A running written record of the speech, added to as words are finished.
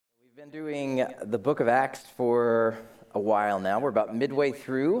Been doing the book of Acts for a while now. We're about midway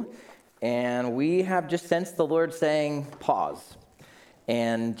through, and we have just sensed the Lord saying, pause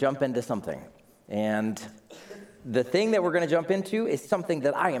and jump into something. And the thing that we're going to jump into is something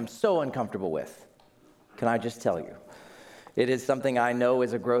that I am so uncomfortable with. Can I just tell you? It is something I know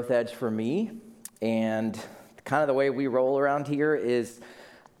is a growth edge for me, and kind of the way we roll around here is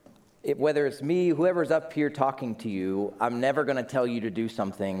whether it's me, whoever's up here talking to you, I'm never going to tell you to do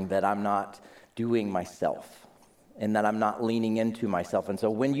something that I'm not doing myself and that I'm not leaning into myself. And so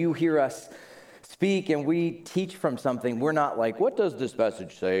when you hear us speak and we teach from something, we're not like, what does this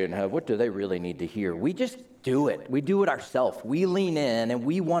message say and what do they really need to hear? We just do it. We do it ourselves. We lean in and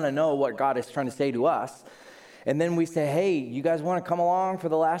we want to know what God is trying to say to us. And then we say, hey, you guys want to come along for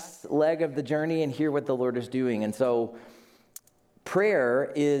the last leg of the journey and hear what the Lord is doing? And so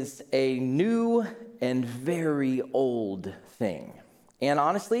prayer is a new and very old thing. And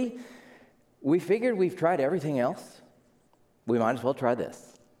honestly, we figured we've tried everything else. We might as well try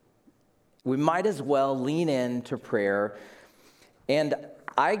this. We might as well lean into prayer. And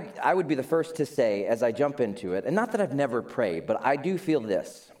I would be the first to say, as I jump into it, and not that I've never prayed, but I do feel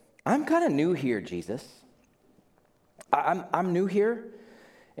this. I'm kind of new here, Jesus. I'm new here.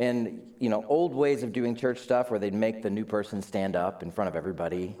 And, old ways of doing church stuff where they'd make the new person stand up in front of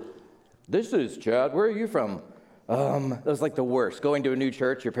everybody. This is Chad. Where are you from? That was like the worst. Going to a new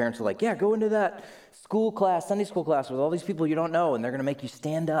church, your parents are like, yeah, go into that Sunday school class with all these people you don't know, and they're going to make you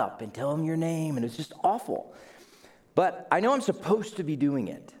stand up and tell them your name, and it's just awful. But I know I'm supposed to be doing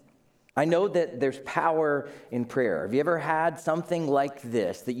it. I know that there's power in prayer. Have you ever had something like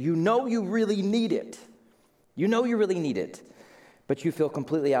this that you really need it? You know you really need it. But you feel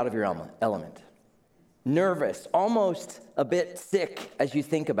completely out of your element. Nervous, almost a bit sick as you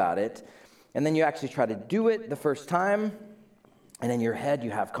think about it. And then you actually try to do it the first time. And in your head, you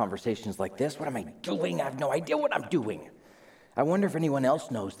have conversations like this. What am I doing? I have no idea what I'm doing. I wonder if anyone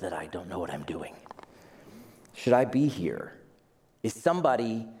else knows that I don't know what I'm doing. Should I be here? Is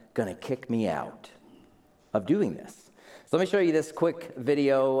somebody going to kick me out of doing this? So let me show you this quick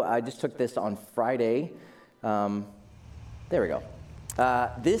video. I just took this on Friday. There we go.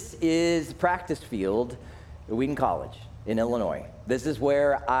 This is practice field at Wheaton College in Illinois. This is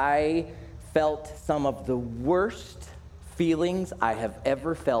where I felt some of the worst feelings I have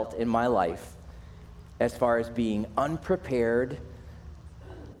ever felt in my life as far as being unprepared.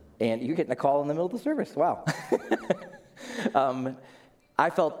 And you're getting a call in the middle of the service. Wow. I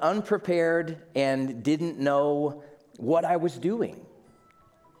felt unprepared and didn't know what I was doing.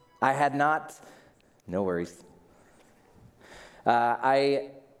 I had not, no worries. I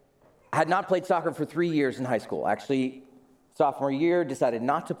had not played soccer for 3 years in high school. Actually, sophomore year, decided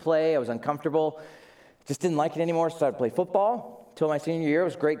not to play. I was uncomfortable. Just didn't like it anymore. Started to play football until my senior year. It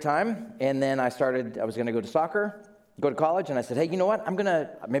was a great time. And then I was going to go to college. And I said, hey, you know what?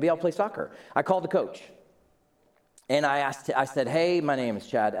 Maybe I'll play soccer. I called the coach. And I said, hey, my name is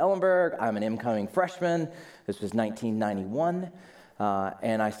Chad Ellenberg. I'm an incoming freshman. This was 1991.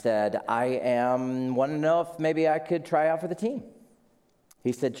 And I said, want to know if maybe I could try out for the team.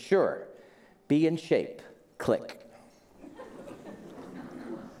 He said, sure, be in shape, click.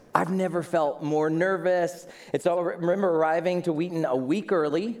 I've never felt more nervous. And so I remember arriving to Wheaton a week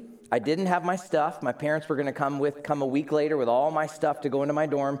early. I didn't have my stuff. My parents were going to come a week later with all my stuff to go into my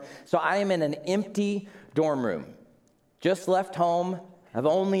dorm. So I am in an empty dorm room. Just left home. I've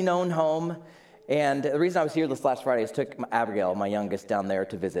only known home. And the reason I was here this last Friday is took Abigail, my youngest, down there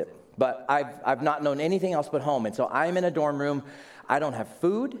to visit. But I've not known anything else but home. And so I'm in a dorm room. I don't have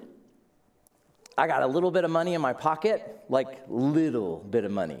food. I got a little bit of money in my pocket, like little bit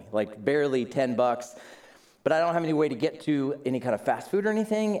of money, like barely $10. But I don't have any way to get to any kind of fast food or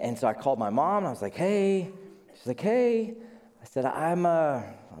anything. And so I called my mom. And I was like, hey. She's like, hey. I said,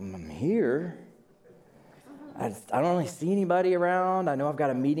 I'm here. I don't really see anybody around. I know I've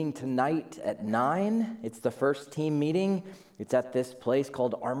got a meeting tonight at 9. It's the first team meeting. It's at this place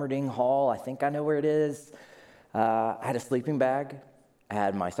called Armerding Hall. I think I know where it is. I had a sleeping bag. I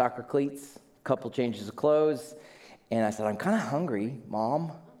had my soccer cleats, a couple changes of clothes. And I said, I'm kind of hungry,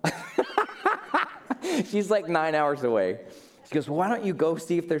 Mom. She's like 9 hours away. She goes, well, why don't you go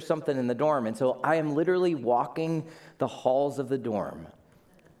see if there's something in the dorm? And so I am literally walking the halls of the dorm.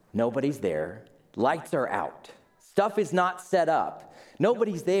 Nobody's there. Lights are out. Stuff is not set up.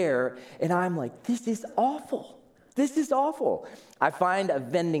 Nobody's there. And I'm like, this is awful. This is awful. I find a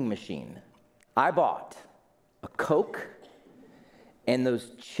vending machine. I bought a Coke and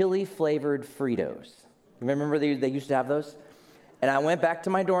those chili flavored Fritos. Remember they used to have those? And I went back to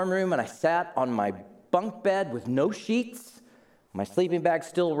my dorm room and I sat on my bunk bed with no sheets, My sleeping bag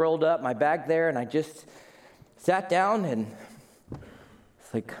still rolled up, my bag there, and I just sat down and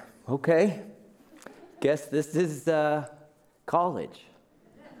it's like, okay, guess this is college.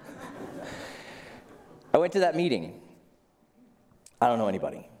 I went to that meeting. I don't know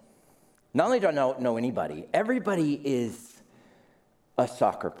anybody. Not only do I not know anybody, everybody is a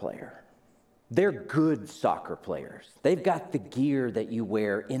soccer player. They're good soccer players. They've got the gear that you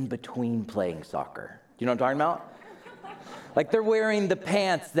wear in between playing soccer. Do you know what I'm talking about? Like they're wearing the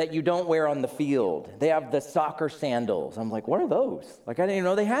pants that you don't wear on the field. They have the soccer sandals. I'm like, what are those? Like I didn't even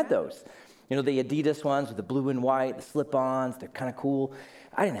know they had those. You know, the Adidas ones with the blue and white, the slip-ons, they're kind of cool.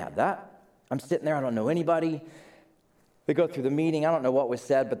 I didn't have that. I'm sitting there, I don't know anybody. They go through the meeting, I don't know what was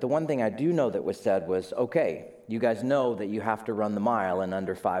said, but the one thing I do know that was said was, okay, you guys know that you have to run the mile in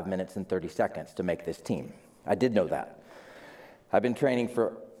under 5 minutes and 30 seconds to make this team. I did know that. I've been training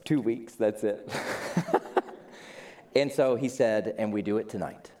for 2 weeks, that's it. And so he said, and we do it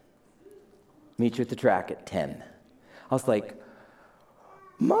tonight. Meet you at the track at 10. I was like,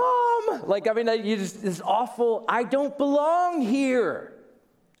 Mom! Like, I mean, you just, this awful, I don't belong here.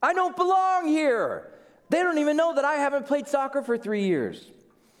 I don't belong here. They don't even know that I haven't played soccer for 3 years.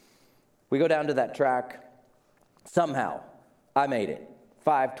 We go down to that track. Somehow, I made it.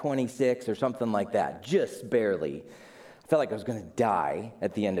 5:26 or something like that, just barely. I felt like I was going to die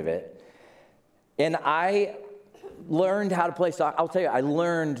at the end of it. And I learned how to play soccer. I'll tell you, I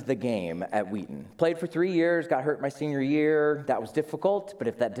learned the game at Wheaton. Played for 3 years, got hurt my senior year. That was difficult, but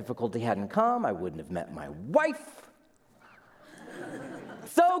if that difficulty hadn't come, I wouldn't have met my wife.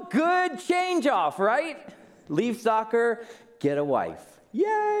 So good change off, right? Leave soccer, get a wife.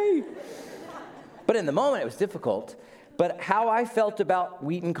 Yay! But in the moment, it was difficult. But how I felt about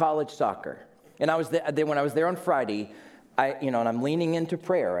Wheaton College soccer, and I was there, when I was there on Friday, and I'm leaning into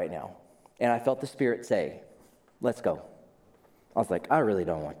prayer right now, and I felt the Spirit say, let's go. I was like, I really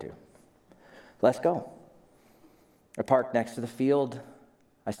don't want to. Let's go. I parked next to the field.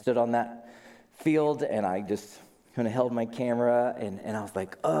 I stood on that field, and I just kind of held my camera, and I was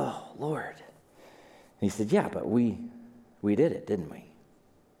like, oh, Lord. And he said, yeah, but we did it, didn't we?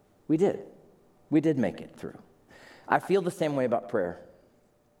 We did. We did make it through. I feel the same way about prayer.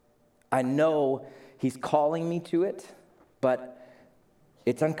 I know he's calling me to it, but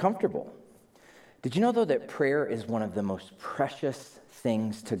it's uncomfortable. Did you know, though, that prayer is one of the most precious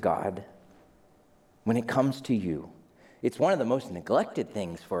things to God? When it comes to you, it's one of the most neglected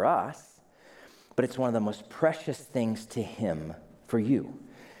things for us, but it's one of the most precious things to him for you.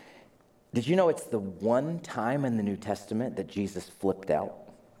 Did you know it's the one time in the New Testament that Jesus flipped out?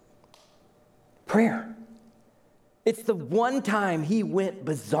 Prayer. It's the one time he went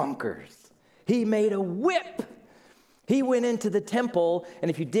bazonkers. He made a whip. He went into the temple,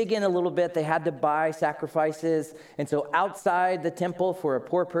 and if you dig in a little bit, they had to buy sacrifices. And so outside the temple, for a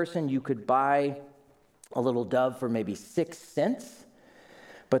poor person, you could buy a little dove for maybe 6 cents.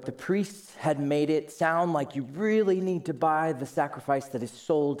 But the priests had made it sound like you really need to buy the sacrifice that is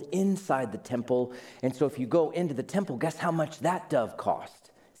sold inside the temple. And so if you go into the temple, guess how much that dove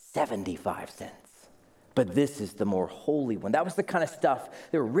cost? 75 cents. But this is the more holy one. That was the kind of stuff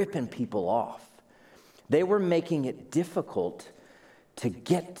they were ripping people off. They were making it difficult to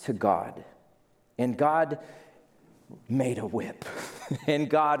get to God. And God made a whip. And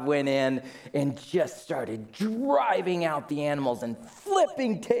God went in and just started driving out the animals and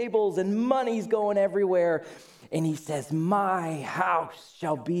flipping tables, and money's going everywhere. And he says, my house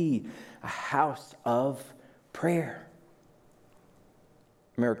shall be a house of prayer.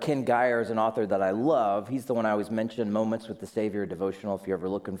 Remember, Ken Geyer is an author that I love. He's the one I always mention, Moments with the Savior devotional, if you're ever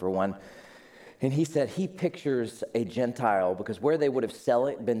looking for one. And he said he pictures a Gentile, because where they would have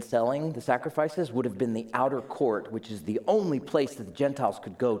been selling the sacrifices would have been the outer court, which is the only place that the Gentiles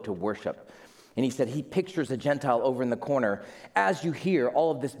could go to worship. And he said he pictures a Gentile over in the corner as you hear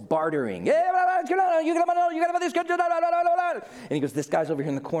all of this bartering. And he goes, this guy's over here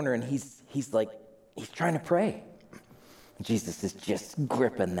in the corner, and he's trying to pray. Jesus is just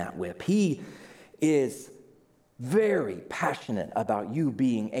gripping that whip. He is very passionate about you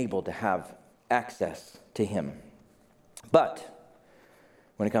being able to have access to him. But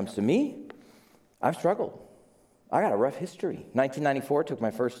when it comes to me, I've struggled. I got a rough history. 1994, took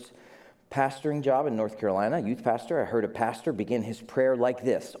my first pastoring job in North Carolina, youth pastor. I heard a pastor begin his prayer like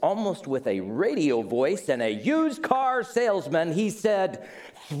this, almost with a radio voice and a used car salesman. He said,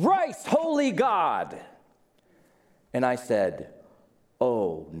 "Thrice holy God." And I said,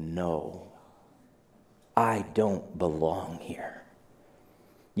 oh no, I don't belong here.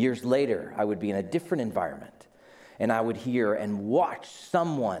 Years later, I would be in a different environment, and I would hear and watch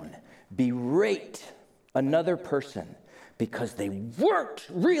someone berate another person because they weren't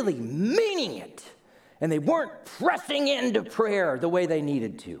really meaning it. And they weren't pressing into prayer the way they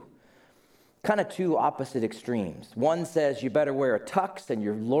needed to. Kind of two opposite extremes. One says you better wear a tux and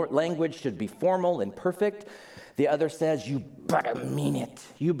your language should be formal and perfect. The other says you better mean it.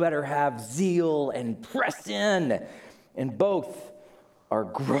 You better have zeal and press in. And both are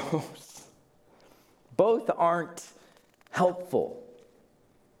gross. Both aren't helpful.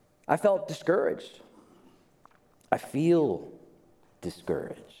 I felt discouraged. I feel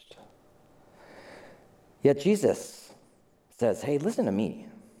discouraged. Yet Jesus says, hey, listen to me.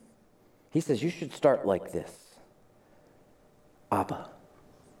 He says, you should start like this. Abba,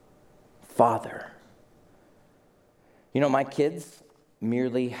 Father. You know, my kids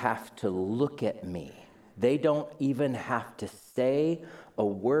merely have to look at me. They don't even have to say a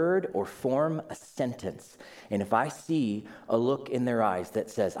word or form a sentence. And if I see a look in their eyes that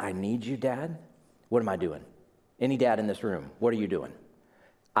says, I need you, Dad, what am I doing? Any dad in this room, what are you doing?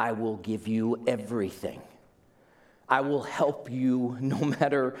 I will give you everything. I will help you no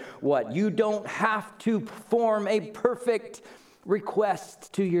matter what. You don't have to form a perfect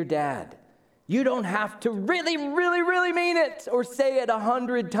request to your dad. You don't have to really, really, really mean it or say it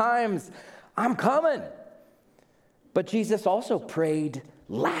 100 times. I'm coming. But Jesus also prayed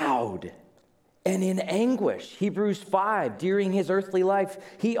loud and in anguish. Hebrews 5, during his earthly life,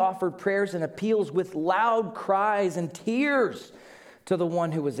 he offered prayers and appeals with loud cries and tears to the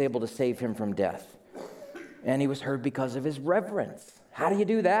one who was able to save him from death. And he was heard because of his reverence. How do you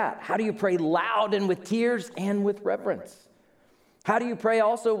do that? How do you pray loud and with tears and with reverence? How do you pray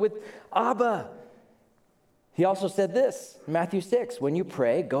also with Abba? He also said this, Matthew 6, when you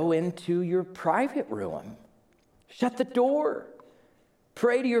pray, go into your private room. Shut the door.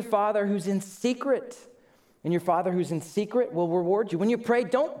 Pray to your Father who's in secret. And your Father who's in secret will reward you. When you pray,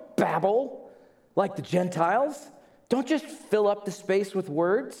 don't babble like the Gentiles. Don't just fill up the space with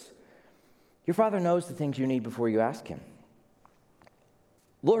words. Your Father knows the things you need before you ask him.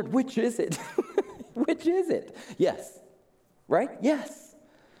 Lord, which is it? Which is it? Yes. Right? Yes.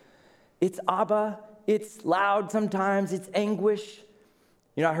 It's Abba. It's loud sometimes. It's anguish.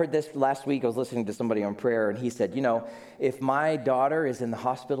 You know, I heard this last week. I was listening to somebody on prayer, and he said, you know, if my daughter is in the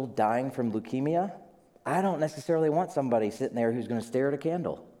hospital dying from leukemia, I don't necessarily want somebody sitting there who's going to stare at a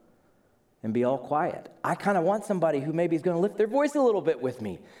candle and be all quiet. I kind of want somebody who maybe is going to lift their voice a little bit with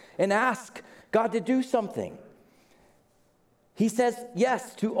me and ask God to do something. He says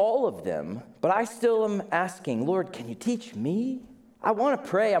yes to all of them, but I still am asking, Lord, can you teach me? I want to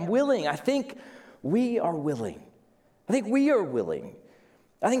pray. I'm willing. I think we are willing. I think we are willing.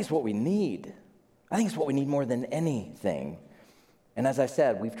 I think it's what we need. I think it's what we need more than anything. And as I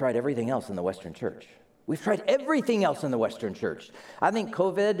said, we've tried everything else in the Western church. We've tried everything else in the Western church. I think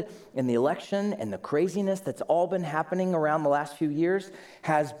COVID and the election and the craziness that's all been happening around the last few years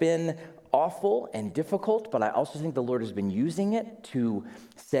has been awful and difficult, but I also think the Lord has been using it to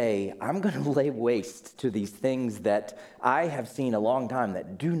say, I'm going to lay waste to these things that I have seen a long time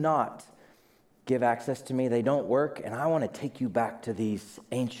that do not give access to me. They don't work, and I want to take you back to these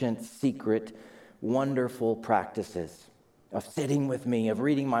ancient, secret, wonderful practices of sitting with me, of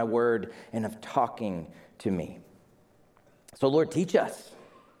reading my word, and of talking to me. So Lord, teach us.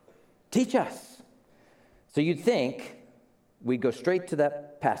 Teach us. So you'd think we'd go straight to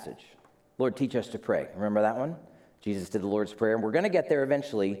that passage. Lord, teach us to pray. Remember that one? Jesus did the Lord's Prayer, and we're going to get there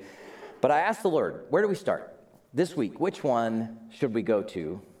eventually. But I asked the Lord, where do we start? This week, which one should we go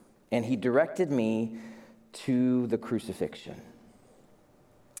to? And he directed me to the crucifixion.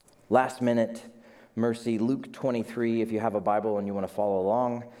 Last minute mercy, Luke 23, if you have a Bible and you want to follow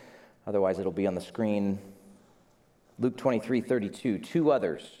along. Otherwise, it'll be on the screen. Luke 23:32, two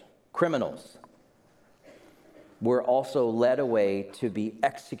others, criminals, were also led away to be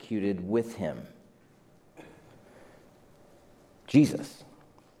executed with him. Jesus.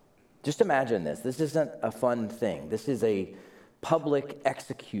 Just imagine this. This isn't a fun thing. This is a public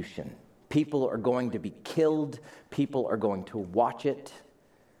execution. People are going to be killed. People are going to watch it.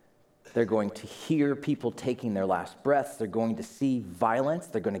 They're going to hear people taking their last breaths. They're going to see violence.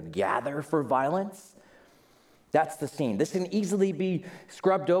 They're going to gather for violence. That's the scene. This can easily be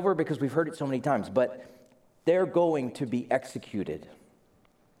scrubbed over because we've heard it so many times, but they're going to be executed.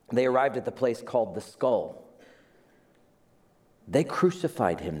 They arrived at the place called the Skull. They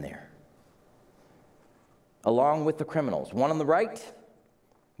crucified him there, along with the criminals. One on the right,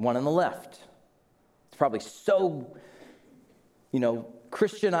 one on the left. It's probably so,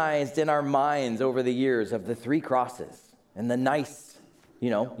 Christianized in our minds over the years of the three crosses and the nice,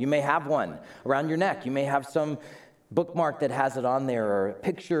 you may have one around your neck. You may have some bookmark that has it on there or a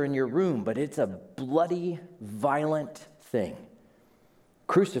picture in your room, but it's a bloody, violent thing.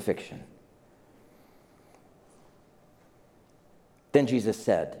 Crucifixion. Then Jesus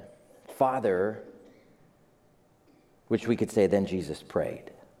said, Father, which we could say then Jesus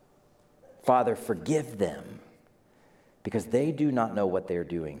prayed, Father, forgive them, because they do not know what they're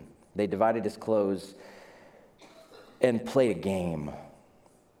doing. They divided his clothes and played a game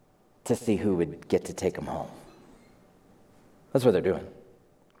to see who would get to take him home. That's what they're doing.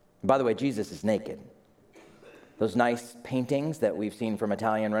 By the way, Jesus is naked. Those nice paintings that we've seen from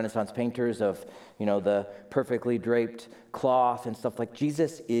Italian Renaissance painters of, the perfectly draped cloth and stuff like,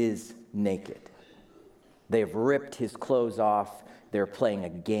 Jesus is naked. They have ripped his clothes off. They're playing a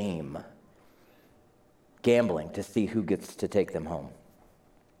game, gambling to see who gets to take them home.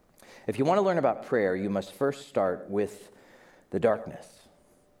 If you want to learn about prayer, you must first start with the darkness,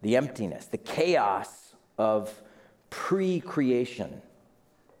 the emptiness, the chaos of pre-creation.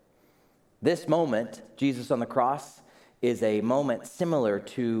 This moment, Jesus on the cross, is a moment similar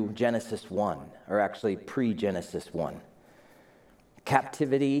to Genesis 1, or actually pre-Genesis 1.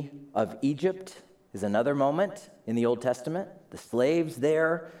 Captivity of Egypt is another moment in the Old Testament. The slaves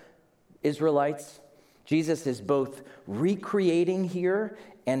there, Israelites. Jesus is both recreating here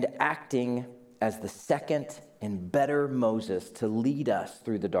and acting as the second and better Moses to lead us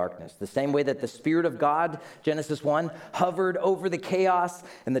through the darkness. The same way that the Spirit of God, Genesis 1, hovered over the chaos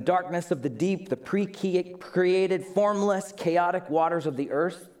and the darkness of the deep, the pre-created, formless, chaotic waters of the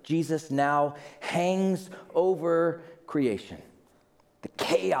earth, Jesus now hangs over creation. The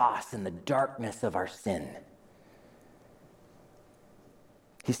chaos and the darkness of our sin.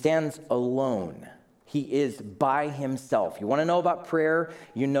 He stands alone. He is by himself. You want to know about prayer?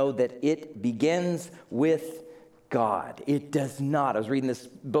 You know that it begins with God. It does not. I was reading this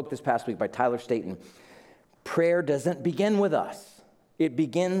book this past week by Tyler Staton. Prayer doesn't begin with us. It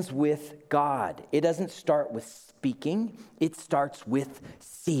begins with God. It doesn't start with speaking. It starts with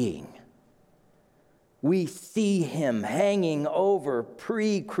seeing. We see him hanging over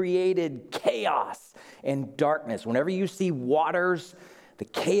pre-created chaos and darkness. Whenever you see waters, the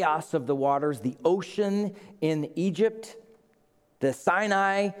chaos of the waters, the ocean in Egypt, the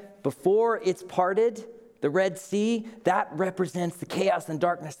Sinai before it's parted, the Red Sea, that represents the chaos and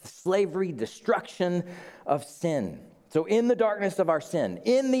darkness, the slavery, destruction of sin. So in the darkness of our sin,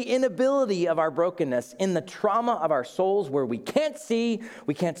 in the inability of our brokenness, in the trauma of our souls where we can't see,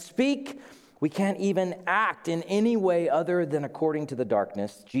 we can't speak, we can't even act in any way other than according to the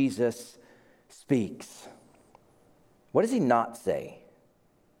darkness, Jesus speaks. What does he not say?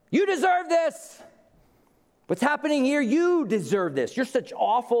 You deserve this. What's happening here? You deserve this. You're such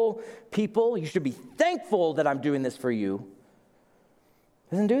awful people. You should be thankful that I'm doing this for you.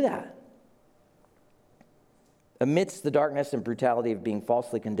 Doesn't do that. Amidst the darkness and brutality of being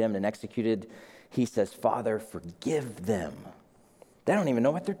falsely condemned and executed, he says, Father, forgive them. They don't even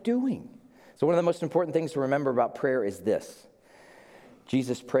know what they're doing. So one of the most important things to remember about prayer is this.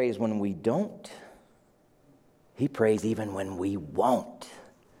 Jesus prays when we don't. He prays even when we won't.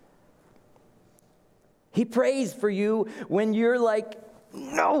 He prays for you when you're like,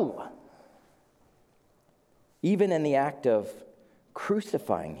 no. Even in the act of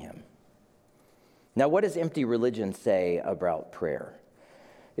crucifying him. Now, what does empty religion say about prayer?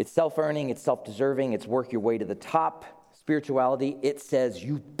 It's self-earning, it's self-deserving, it's work your way to the top. Spirituality, it says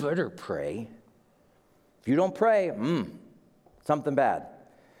you better pray. If you don't pray, something bad.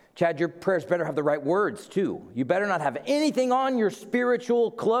 Chad, your prayers better have the right words too. You better not have anything on your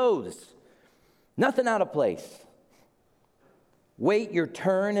spiritual clothes. Nothing out of place. Wait your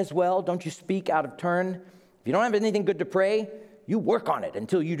turn as well. Don't you speak out of turn. If you don't have anything good to pray, you work on it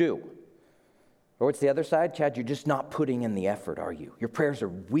until you do. Or what's the other side? Chad, you're just not putting in the effort, are you? Your prayers are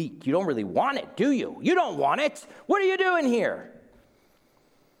weak. You don't really want it, do you? You don't want it. What are you doing here?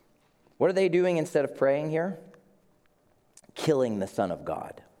 What are they doing instead of praying here? Killing the Son of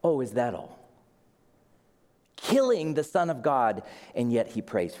God. Oh, is that all? Killing the Son of God, and yet he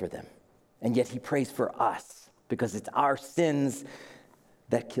prays for them. And yet he prays for us because it's our sins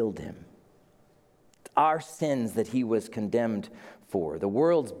that killed him. It's our sins that he was condemned for. The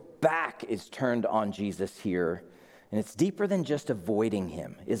world's back is turned on Jesus here. And it's deeper than just avoiding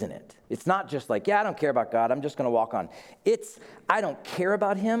him, isn't it? It's not just like, I don't care about God. I'm just going to walk on. It's, I don't care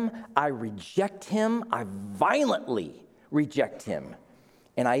about him. I reject him. I violently reject him.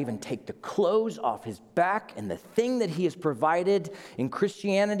 And I even take the clothes off his back and the thing that he has provided in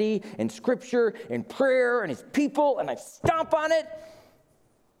Christianity and Scripture and prayer and his people, and I stomp on it,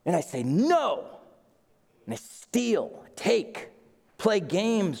 and I say no. And I steal, take, play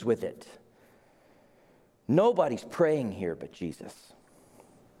games with it. Nobody's praying here but Jesus.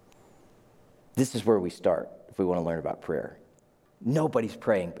 This is where we start if we want to learn about prayer. Nobody's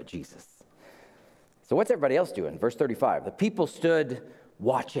praying but Jesus. So what's everybody else doing? Verse 35, the people stood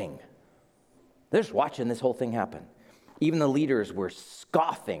watching. They're just watching this whole thing happen. Even the leaders were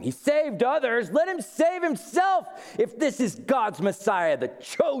scoffing. He saved others. Let him save himself if this is God's Messiah, the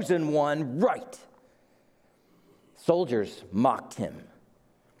chosen one, right? Soldiers mocked him.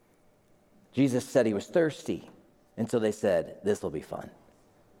 Jesus said he was thirsty. And so they said, this will be fun.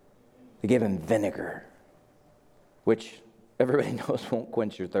 They gave him vinegar, which everybody knows won't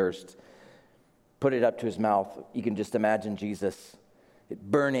quench your thirst. Put it up to his mouth. You can just imagine Jesus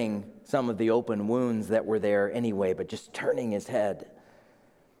burning some of the open wounds that were there anyway, but just turning his head.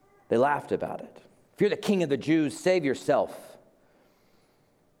 They laughed about it. If you're the king of the Jews, save yourself.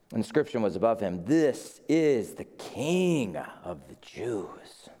 An inscription was above him, this is the king of the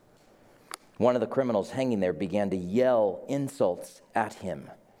Jews. One of the criminals hanging there began to yell insults at him.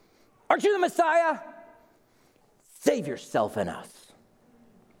 Aren't you the Messiah? Save yourself and us.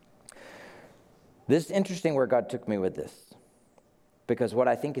 This is interesting where God took me with this. Because what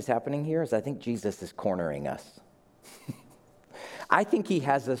I think is happening here is I think Jesus is cornering us. I think he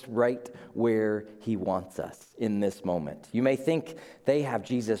has us right where he wants us in this moment. You may think they have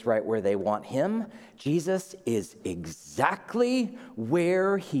Jesus right where they want him. Jesus is exactly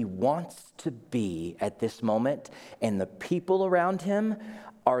where he wants to be at this moment. And the people around him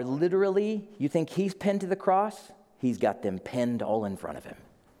are literally, you think he's pinned to the cross? He's got them pinned all in front of him.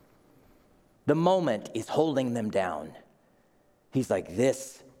 The moment is holding them down. He's like,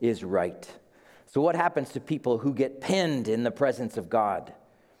 this is right. So what happens to people who get pinned in the presence of God?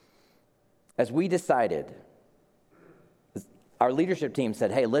 As we decided, our leadership team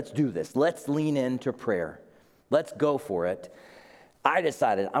said, hey, let's do this. Let's lean into prayer. Let's go for it. I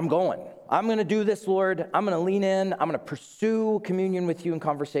decided, I'm going to do this, Lord. I'm going to lean in. I'm going to pursue communion with you in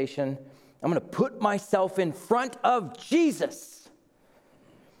conversation. I'm going to put myself in front of Jesus.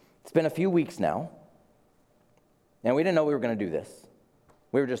 It's been a few weeks now. And we didn't know we were going to do this.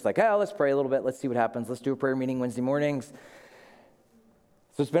 We were just like, oh, let's pray a little bit. Let's see what happens. Let's do a prayer meeting Wednesday mornings.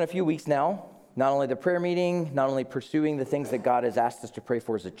 So it's been a few weeks now. Not only the prayer meeting, not only pursuing the things that God has asked us to pray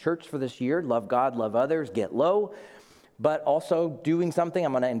for as a church for this year, love God, love others, get low, but also doing something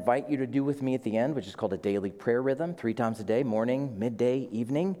I'm going to invite you to do with me at the end, which is called a daily prayer rhythm, 3 times a day, morning, midday,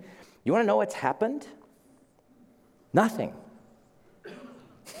 evening. You want to know what's happened? Nothing.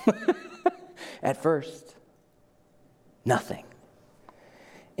 At first. Nothing.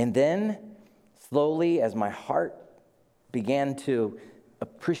 And then, slowly, as my heart began to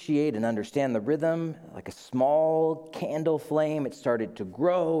appreciate and understand the rhythm, like a small candle flame, it started to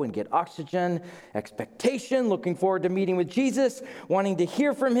grow and get oxygen, expectation, looking forward to meeting with Jesus, wanting to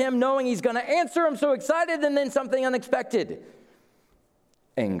hear from him, knowing he's going to answer. I'm so excited, and then something unexpected.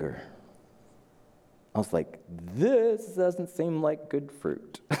 Anger. I was like, this doesn't seem like good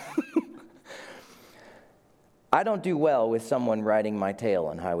fruit. I don't do well with someone riding my tail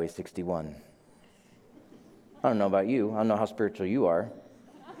on Highway 61. I don't know about you. I don't know how spiritual you are.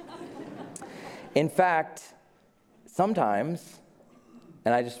 In fact, sometimes,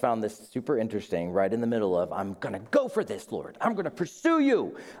 and I just found this super interesting, right in the middle of, I'm going to go for this, Lord. I'm going to pursue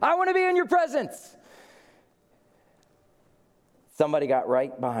you. I want to be in your presence. Somebody got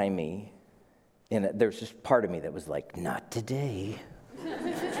right behind me, and there's just part of me that was like, not today.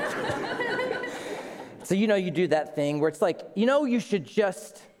 So, you do that thing where it's like, you should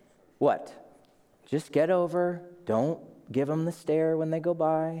just, what? Just get over. Don't give them the stare when they go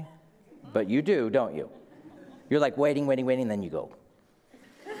by. But you do, don't you? You're like waiting, and then you go.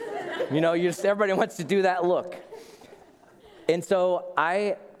 Everybody wants to do that look. And so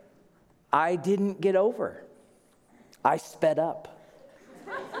I didn't get over. I sped up.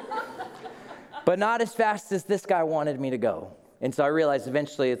 But not as fast as this guy wanted me to go. And so I realized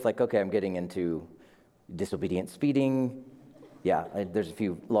eventually it's like, okay, I'm getting into disobedient speeding. Yeah, there's a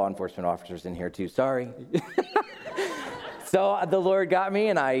few law enforcement officers in here too. Sorry. So the Lord got me,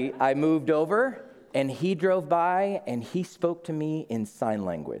 and I moved over, and he drove by, and he spoke to me in sign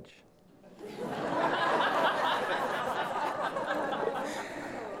language.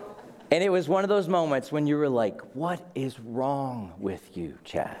 And it was one of those moments when you were like, what is wrong with you,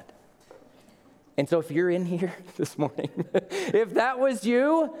 Chad? And so if you're in here this morning, if that was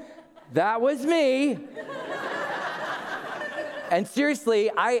you, that was me. And seriously,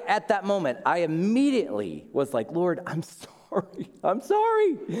 at that moment, I immediately was like, Lord, I'm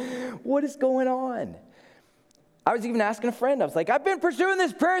sorry. What is going on? I was even asking a friend. I was like, I've been pursuing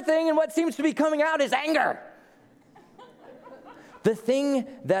this prayer thing, and what seems to be coming out is anger. The thing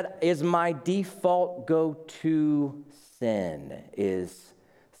that is my default go-to sin is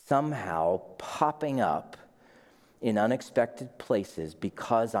somehow popping up in unexpected places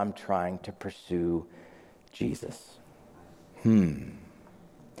because I'm trying to pursue Jesus. And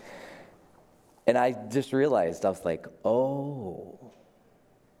I just realized, I was like, oh,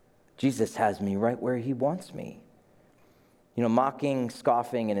 Jesus has me right where he wants me. You know, mocking,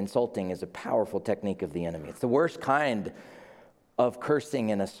 scoffing, and insulting is a powerful technique of the enemy. It's the worst kind of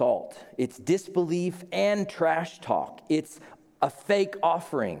cursing and assault. It's disbelief and trash talk. It's a fake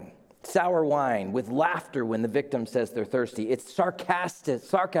offering, sour wine with laughter when the victim says they're thirsty. It's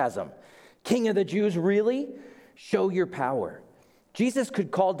sarcasm. King of the Jews, really? Show your power. Jesus could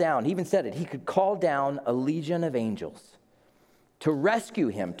call down, he even said it, he could call down a legion of angels to rescue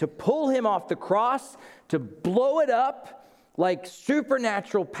him, to pull him off the cross, to blow it up like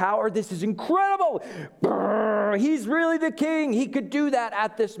supernatural power. This is incredible. Brrr, he's really the king. He could do that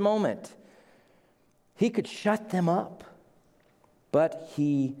at this moment. He could shut them up, but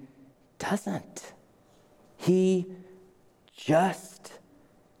he doesn't. He just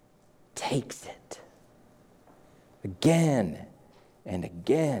takes it again and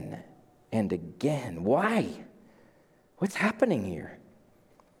again and again. Why? What's happening here?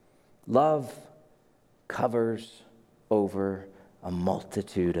 Love covers over a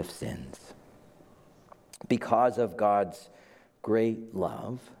multitude of sins. Because of God's great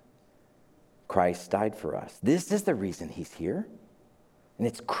love, Christ died for us. This is the reason he's here. And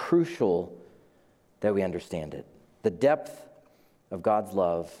it's crucial that we understand it. The depth of God's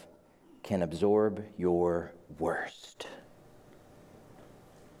love can absorb your worst.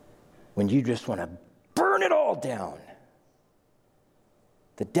 When you just want to burn it all down,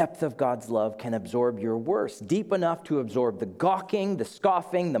 the depth of God's love can absorb your worst, deep enough to absorb the gawking, the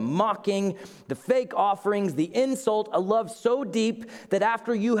scoffing, the mocking, the fake offerings, the insult, a love so deep that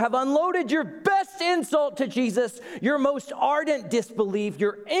after you have unloaded your best insult to Jesus, your most ardent disbelief,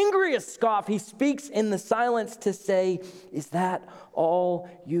 your angriest scoff, he speaks in the silence to say, is that all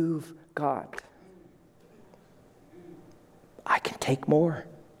you've got? I can take more.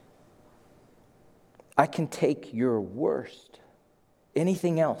 I can take your worst.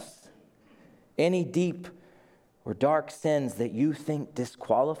 Anything else, any deep or dark sins that you think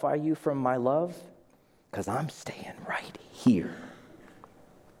disqualify you from my love, because I'm staying right here.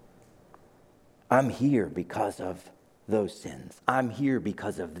 I'm here because of those sins. I'm here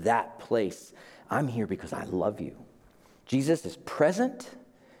because of that place. I'm here because I love you. Jesus is present,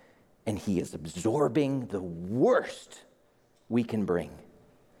 and he is absorbing the worst we can bring.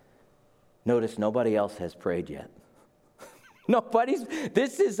 Notice nobody else has prayed yet.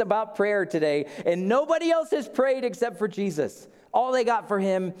 This is about prayer today, and nobody else has prayed except for Jesus. All they got for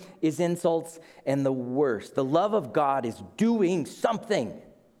him is insults and the worst. The love of God is doing something.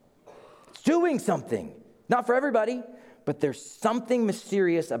 It's doing something. Not for everybody, but there's something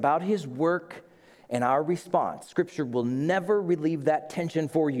mysterious about his work and our response. Scripture will never relieve that tension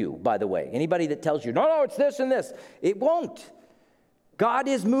for you, by the way. Anybody that tells you, no, it's this and this, it won't. God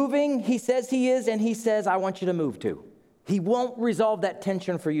is moving. He says he is, and he says, I want you to move too. He won't resolve that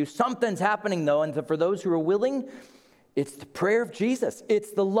tension for you. Something's happening, though, and for those who are willing, it's the prayer of Jesus.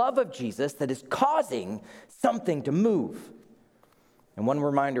 It's the love of Jesus that is causing something to move. And one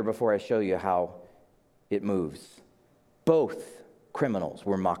reminder before I show you how it moves. Both criminals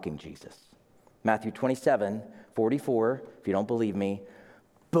were mocking Jesus. Matthew 27:44, if you don't believe me,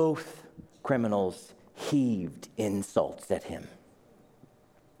 both criminals heaved insults at him.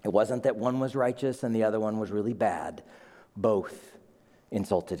 It wasn't that one was righteous and the other one was really bad. Both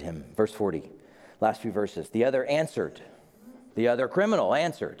insulted him. Verse 40, last few verses. The other answered. The other criminal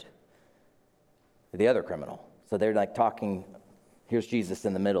answered. The other criminal. So they're like talking. Here's Jesus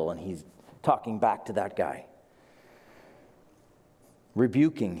in the middle, and he's talking back to that guy.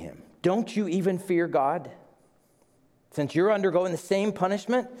 Rebuking him. Don't you even fear God? Since you're undergoing the same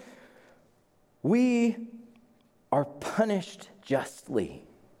punishment, we are punished justly.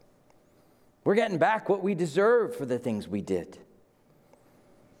 We're getting back what we deserve for the things we did.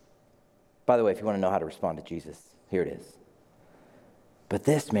 By the way, if you want to know how to respond to Jesus, here it is. But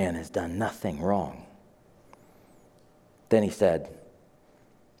this man has done nothing wrong. Then he said,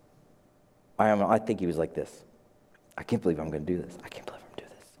 I think he was like this. I can't believe I'm going to do this. I can't believe I'm going to do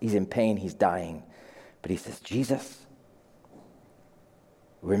this. He's in pain. He's dying. But he says, Jesus,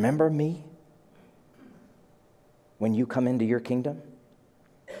 remember me when you come into your kingdom?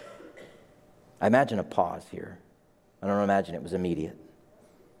 I imagine a pause here. I don't imagine it was immediate.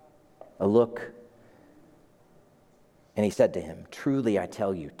 A look. And he said to him, truly I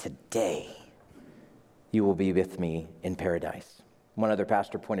tell you, today you will be with me in paradise. One other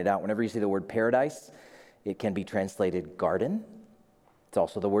pastor pointed out, whenever you see the word paradise, it can be translated garden. It's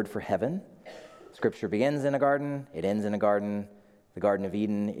also the word for heaven. Scripture begins in a garden, it ends in a garden. The Garden of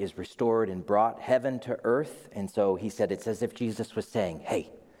Eden is restored and brought heaven to earth. And so he said, it's as if Jesus was saying, hey,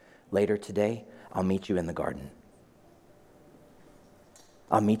 later today, I'll meet you in the garden.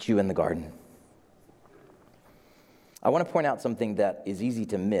 I'll meet you in the garden. I want to point out something that is easy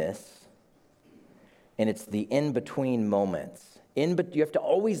to miss, and it's the in-between moments. You have to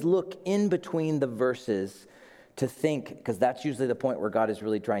always look in between the verses to think, because that's usually the point where God is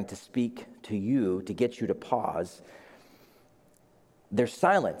really trying to speak to you, to get you to pause. There's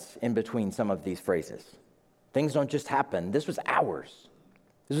silence in between some of these phrases. Things don't just happen. This was hours.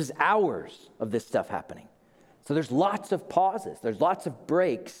 This was hours of this stuff happening. So there's lots of pauses. There's lots of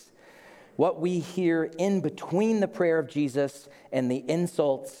breaks. What we hear in between the prayer of Jesus and the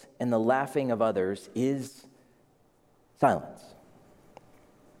insults and the laughing of others is silence.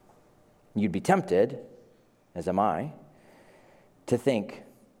 You'd be tempted, as am I, to think,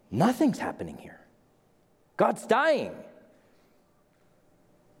 nothing's happening here. God's dying.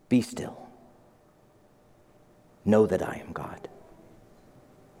 Be still. Know that I am God.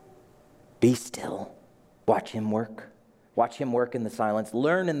 Be still. Watch him work. Watch him work in the silence.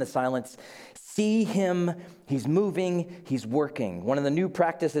 Learn in the silence. See him. He's moving. He's working. One of the new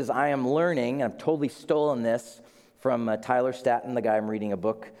practices I am learning, I've totally stolen this from Tyler Staton, the guy I'm reading a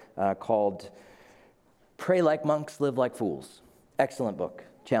book called Pray Like Monks, Live Like Fools. Excellent book,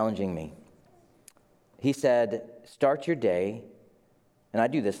 challenging me. He said, start your day. And I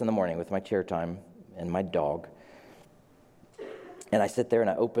do this in the morning with my chair time and my dog. And I sit there and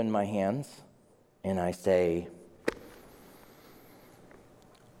I open my hands and I say,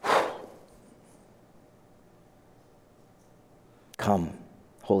 come,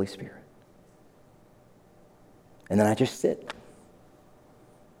 Holy Spirit. And then I just sit.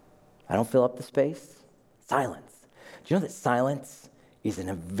 I don't fill up the space. Silence. Do you know that silence is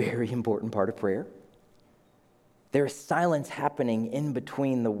a very important part of prayer? There is silence happening in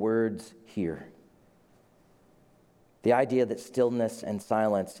between the words here. The idea that stillness and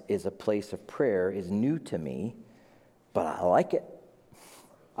silence is a place of prayer is new to me, but I like it.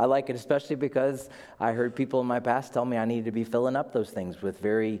 I like it especially because I heard people in my past tell me I needed to be filling up those things with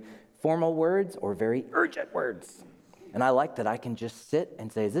very formal words or very urgent words. And I like that I can just sit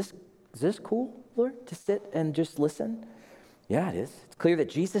and say, is this cool, Lord, to sit and just listen? Yeah, it is. It's clear that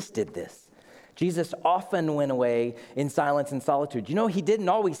Jesus did this. Jesus often went away in silence and solitude. You know, he didn't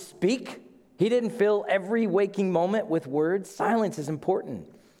always speak. He didn't fill every waking moment with words. Silence is important.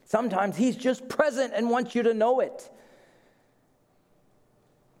 Sometimes he's just present and wants you to know it.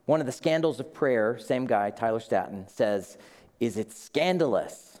 One of the scandals of prayer, same guy, Tyler Staton, says, is it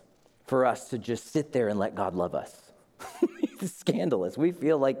scandalous for us to just sit there and let God love us? It's scandalous. We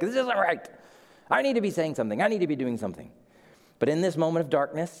feel like, this isn't right. I need to be saying something. I need to be doing something. But in this moment of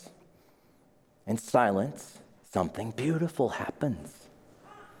darkness and silence, something beautiful happens.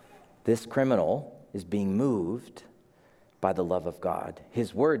 This criminal is being moved by the love of God.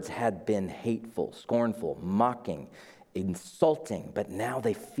 His words had been hateful, scornful, mocking, insulting, but now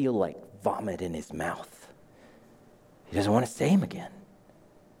they feel like vomit in his mouth. He doesn't want to say them again.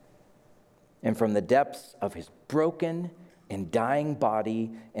 And from the depths of his broken and dying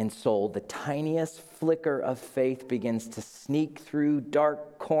body and soul, the tiniest flicker of faith begins to sneak through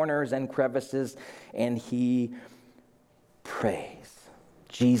dark corners and crevices, and he prays,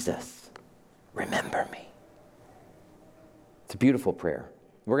 Jesus, remember me. It's a beautiful prayer.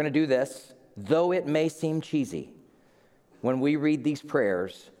 We're going to do this, though it may seem cheesy. When we read these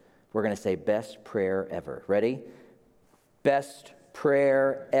prayers, we're going to say, best prayer ever. Ready? Best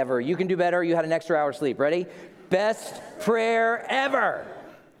prayer ever. You can do better. You had an extra hour sleep. Ready? Best prayer ever.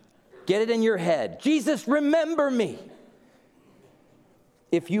 Get it in your head. Jesus, remember me.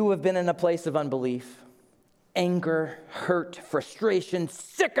 If you have been in a place of unbelief, anger, hurt, frustration,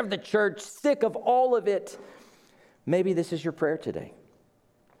 sick of the church, sick of all of it, maybe this is your prayer today.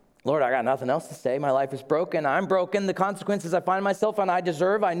 Lord, I got nothing else to say. My life is broken. I'm broken. The consequences I find myself on, I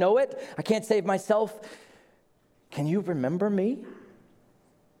deserve. I know it. I can't save myself. Can you remember me?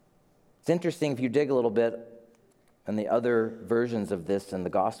 It's interesting if you dig a little bit in the other versions of this in the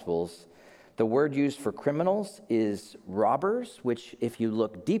Gospels, the word used for criminals is robbers, which if you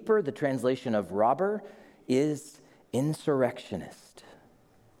look deeper, the translation of robber is insurrectionist.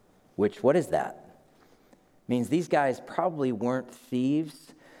 Which, what is that? Means these guys probably weren't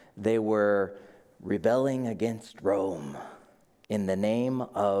thieves. They were rebelling against Rome in the name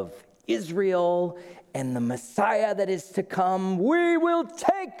of Israel and the Messiah that is to come. We will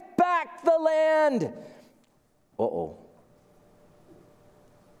take back the land.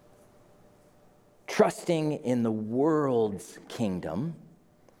 trusting in the world's kingdom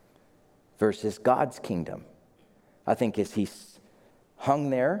versus God's kingdom. I think as he hung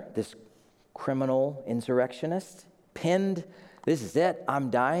there, this criminal insurrectionist, pinned, this is it,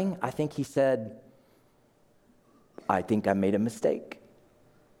 I'm dying, I think he said, I think I made a mistake.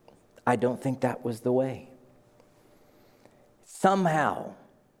 I don't think that was the way. Somehow,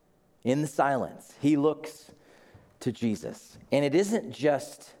 in the silence, he looks to Jesus. And it isn't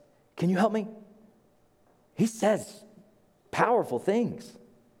just, can you help me? He says powerful things.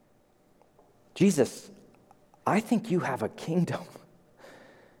 Jesus, I think you have a kingdom.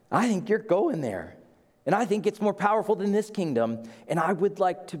 I think you're going there. And I think it's more powerful than this kingdom. And I would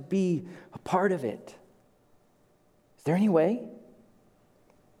like to be a part of it. Is there any way?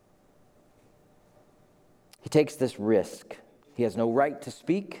 He takes this risk. He has no right to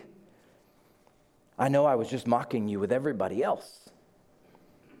speak. I know I was just mocking you with everybody else.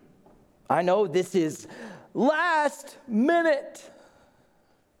 I know this is last minute.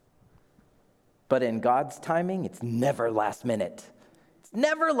 But in God's timing, it's never last minute. It's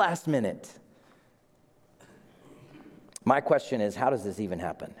never last minute. My question is, how does this even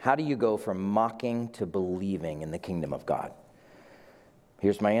happen? How do you go from mocking to believing in the kingdom of God?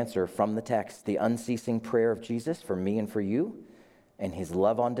 Here's my answer from the text. The unceasing prayer of Jesus for me and for you, and his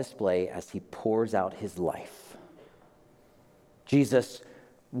love on display as he pours out his life. Jesus'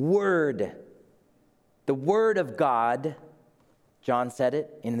 word, the word of God, John said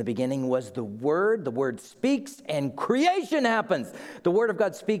it, in the beginning was the word speaks and creation happens. The word of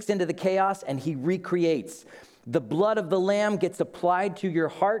God speaks into the chaos and he recreates. The blood of the Lamb gets applied to your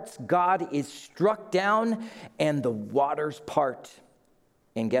hearts. God is struck down and the waters part.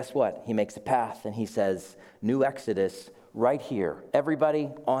 And guess what? He makes a path and he says, new Exodus right here. Everybody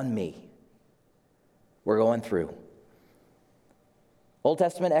on me. We're going through. Old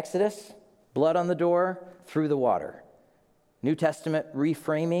Testament Exodus, blood on the door, through the water. New Testament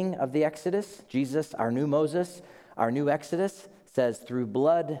reframing of the Exodus, Jesus, our new Moses, our new Exodus, says through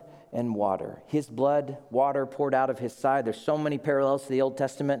blood and water. His blood, water poured out of his side. There's so many parallels to the Old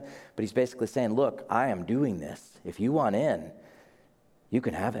Testament, but he's basically saying, look, I am doing this. If you want in, you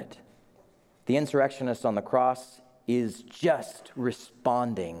can have it. The insurrectionist on the cross is just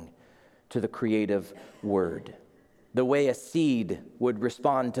responding to the creative word. The way a seed would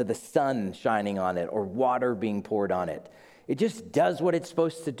respond to the sun shining on it or water being poured on it. It just does what it's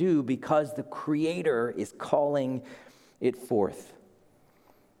supposed to do because the Creator is calling it forth.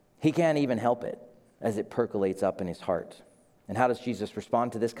 He can't even help it as it percolates up in his heart. And how does Jesus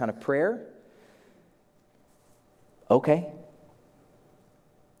respond to this kind of prayer? Okay.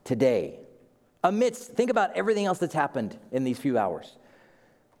 Today, think about everything else that's happened in these few hours.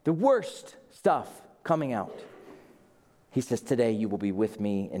 The worst stuff coming out. He says, today you will be with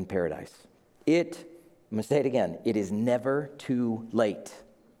me in paradise. I'm going to say it again. It is never too late.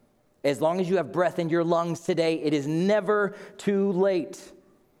 As long as you have breath in your lungs today, it is never too late.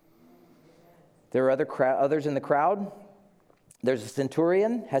 There are others in the crowd. There's a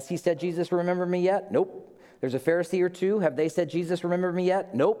centurion. Has he said, Jesus, remember me yet? Nope. There's a Pharisee or two. Have they said, Jesus, remember me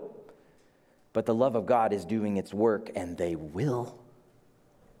yet? Nope. But the love of God is doing its work, and they will.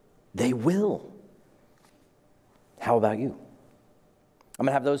 They will. How about you? I'm going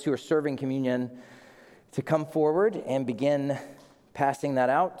to have those who are serving communion to come forward and begin passing that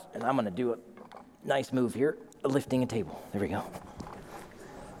out. And I'm going to do a nice move here, lifting a table. There we go.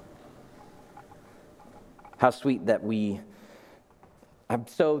 How sweet that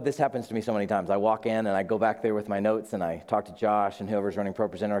this happens to me so many times. I walk in and I go back there with my notes and I talk to Josh and whoever's running Pro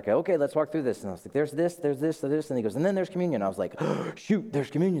Presenter. Okay, let's walk through this. And I was like, there's this, there's this, there's this. And he goes, and then there's communion. I was like, oh, shoot, there's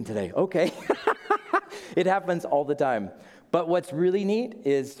communion today. Okay. It happens all the time. But what's really neat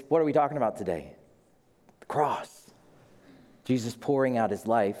is, what are we talking about today? The cross. Jesus pouring out his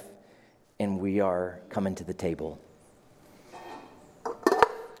life, and we are coming to the table. I'm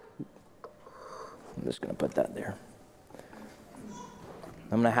just going to put that there.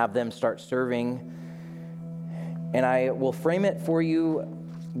 I'm going to have them start serving, and I will frame it for you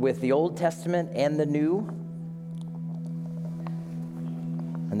with the Old Testament and the New.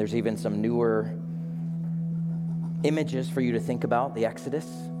 And there's even some newer images for you to think about, the Exodus.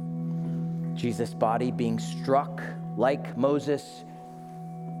 Jesus' body being struck like Moses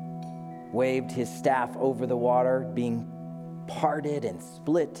waved his staff over the water, being parted and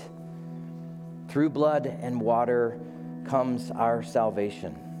split. Through blood and water comes our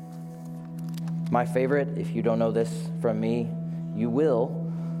salvation. My favorite, if you don't know this from me, you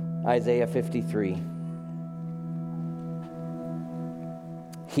will, Isaiah 53.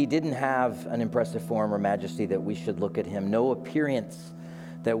 He didn't have an impressive form or majesty that we should look at him, no appearance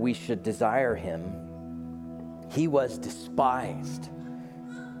that we should desire him. He was despised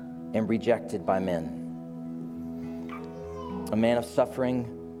and rejected by men. A man of suffering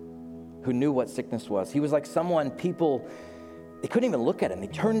who knew what sickness was. He was like someone they couldn't even look at him. They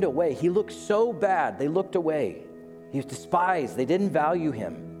turned away. He looked so bad, they looked away. He was despised. They didn't value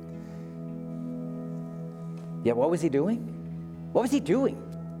him. Yet what was he doing? What was he doing?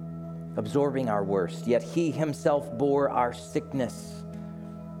 Absorbing our worst. Yet he himself bore our sickness,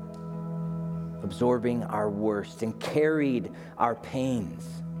 absorbing our worst, and carried our pains.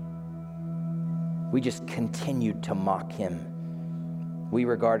 We just continued to mock him. We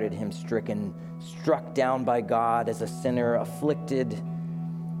regarded him stricken, struck down by God as a sinner, afflicted.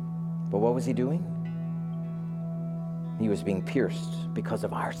 But what was he doing? He was being pierced because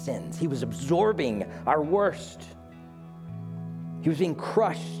of our sins. He was absorbing our worst. He was being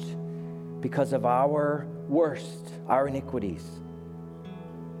crushed because of our worst, our iniquities.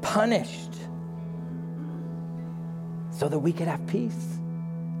 Punished so that we could have peace,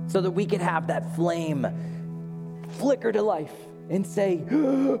 so that we could have that flame flicker to life and say,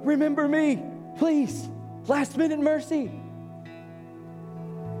 remember me, please, last minute mercy.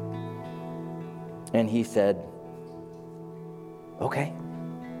 And he said, okay,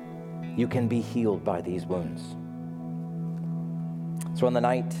 you can be healed by these wounds. So on the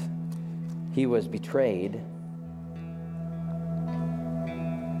night he was betrayed,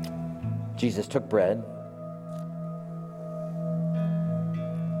 Jesus took bread,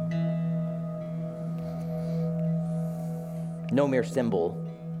 no mere symbol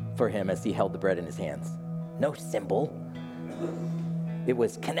for him as he held the bread in his hands. No symbol. It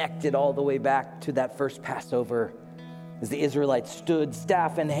was connected all the way back to that first Passover as the Israelites stood,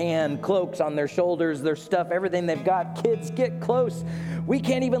 staff in hand, cloaks on their shoulders, their stuff, everything they've got. Kids, get close. We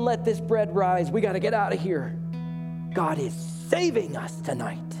can't even let this bread rise. We got to get out of here. God is saving us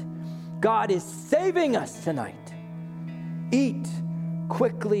tonight. God is saving us tonight. Eat.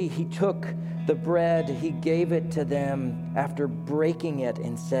 Quickly, he took the bread, he gave it to them after breaking it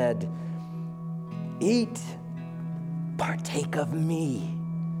and said, eat, partake of me.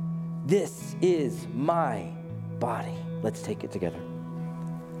 This is my body. Let's take it together.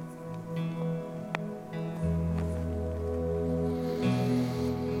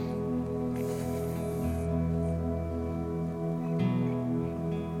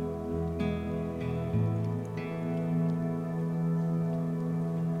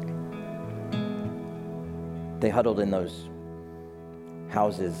 They huddled in those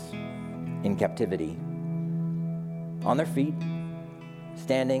houses in captivity, on their feet,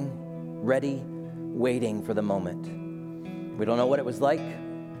 standing, ready, waiting for the moment. We don't know what it was like.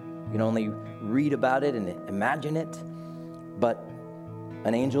 You can only read about it and imagine it. But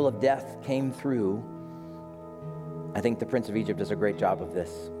an angel of death came through. I think the Prince of Egypt does a great job of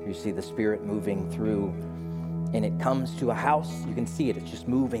this. You see the Spirit moving through, and it comes to a house. You can see it. It's just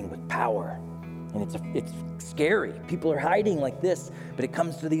moving with power. And it's scary. People are hiding like this, but it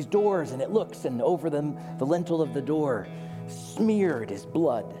comes to these doors, and it looks, and over them, the lintel of the door smeared is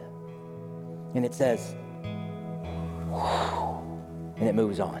blood. And it says, and it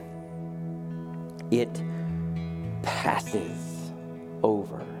moves on. It passes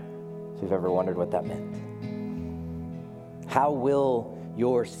over. If you've ever wondered what that meant. How will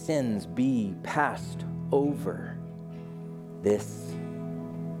your sins be passed over? This.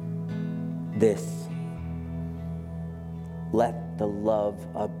 Let the love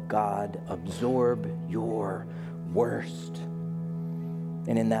of God absorb your worst.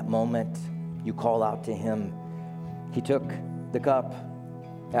 And in that moment, you call out to him. He took the cup.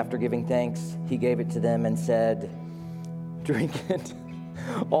 After giving thanks, he gave it to them and said, drink it,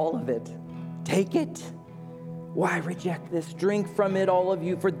 all of it. Take it. Why reject this? Drink from it, all of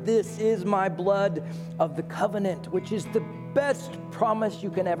you, for this is my blood of the covenant, which is the best promise you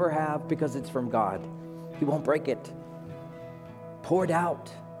can ever have because it's from God. He won't break it. Poured out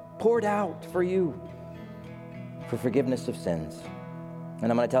for you for forgiveness of sins.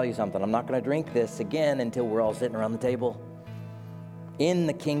 And I'm going to tell you something. I'm not going to drink this again until we're all sitting around the table in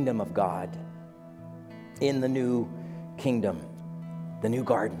the kingdom of God, in the new kingdom, the new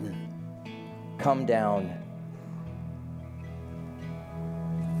garden. Come down.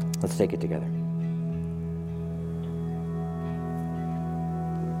 Let's take it together.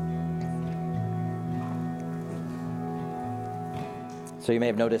 So you may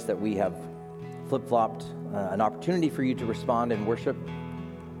have noticed that we have flip-flopped an opportunity for you to respond in worship.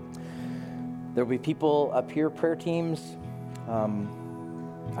 There will be people up here, prayer teams,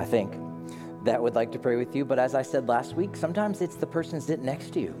 I think, that would like to pray with you. But as I said last week, sometimes it's the person sitting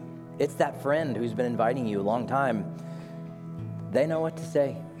next to you. It's that friend who's been inviting you a long time. They know what to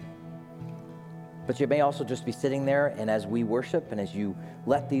say. But you may also just be sitting there, and as we worship and as you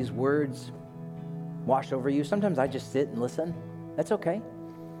let these words wash over you, sometimes I just sit and listen. That's okay.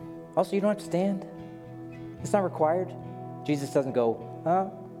 Also, you don't have to stand. It's not required. Jesus doesn't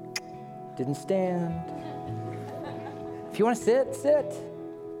go, didn't stand. If you want to sit, sit. If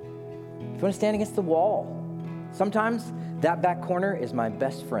you want to stand against the wall. Sometimes that back corner is my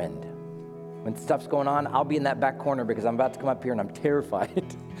best friend. When stuff's going on, I'll be in that back corner because I'm about to come up here and I'm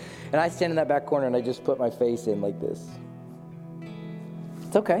terrified. And I stand in that back corner and I just put my face in like this.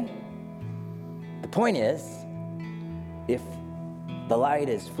 It's okay. The point is, if the light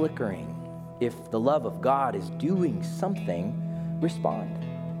is flickering, if the love of God is doing something, respond.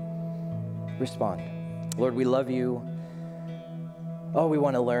 Respond. Lord, we love you. Oh, we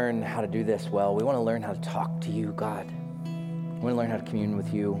want to learn how to do this well. We want to learn how to talk to you, God. We want to learn how to commune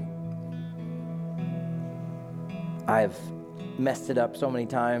with you. I've messed it up so many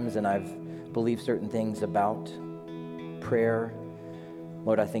times, and I've believed certain things about prayer.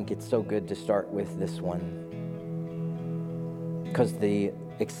 Lord, I think it's so good to start with this one, because the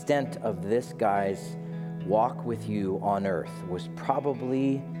extent of this guy's walk with you on earth was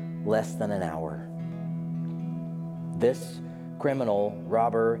probably less than an hour. This criminal,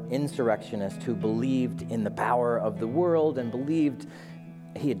 robber, insurrectionist who believed in the power of the world and believed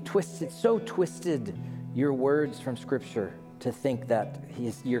he had twisted your words from Scripture to think that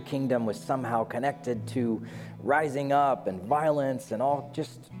your kingdom was somehow connected to rising up and violence and all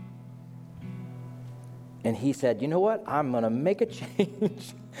just... And he said, you know what? I'm going to make a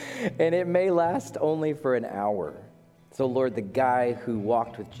change, and it may last only for an hour. So, Lord, the guy who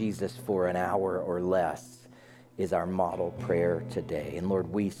walked with Jesus for an hour or less is our model prayer today. And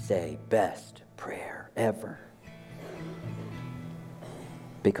Lord, we say best prayer ever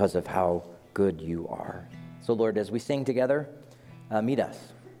because of how good you are. So, Lord, as we sing together, meet us.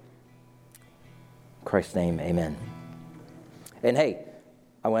 In Christ's name, amen. And hey,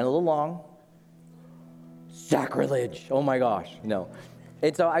 I went a little long. Sacrilege. Oh my gosh. No.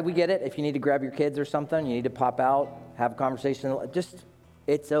 And so we get it. If you need to grab your kids or something, you need to pop out, have a conversation.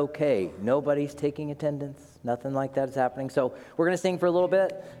 It's okay. Nobody's taking attendance. Nothing like that is happening. So we're going to sing for a little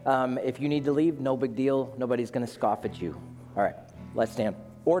bit. If you need to leave, no big deal. Nobody's going to scoff at you. All right, let's stand.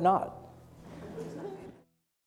 Or not.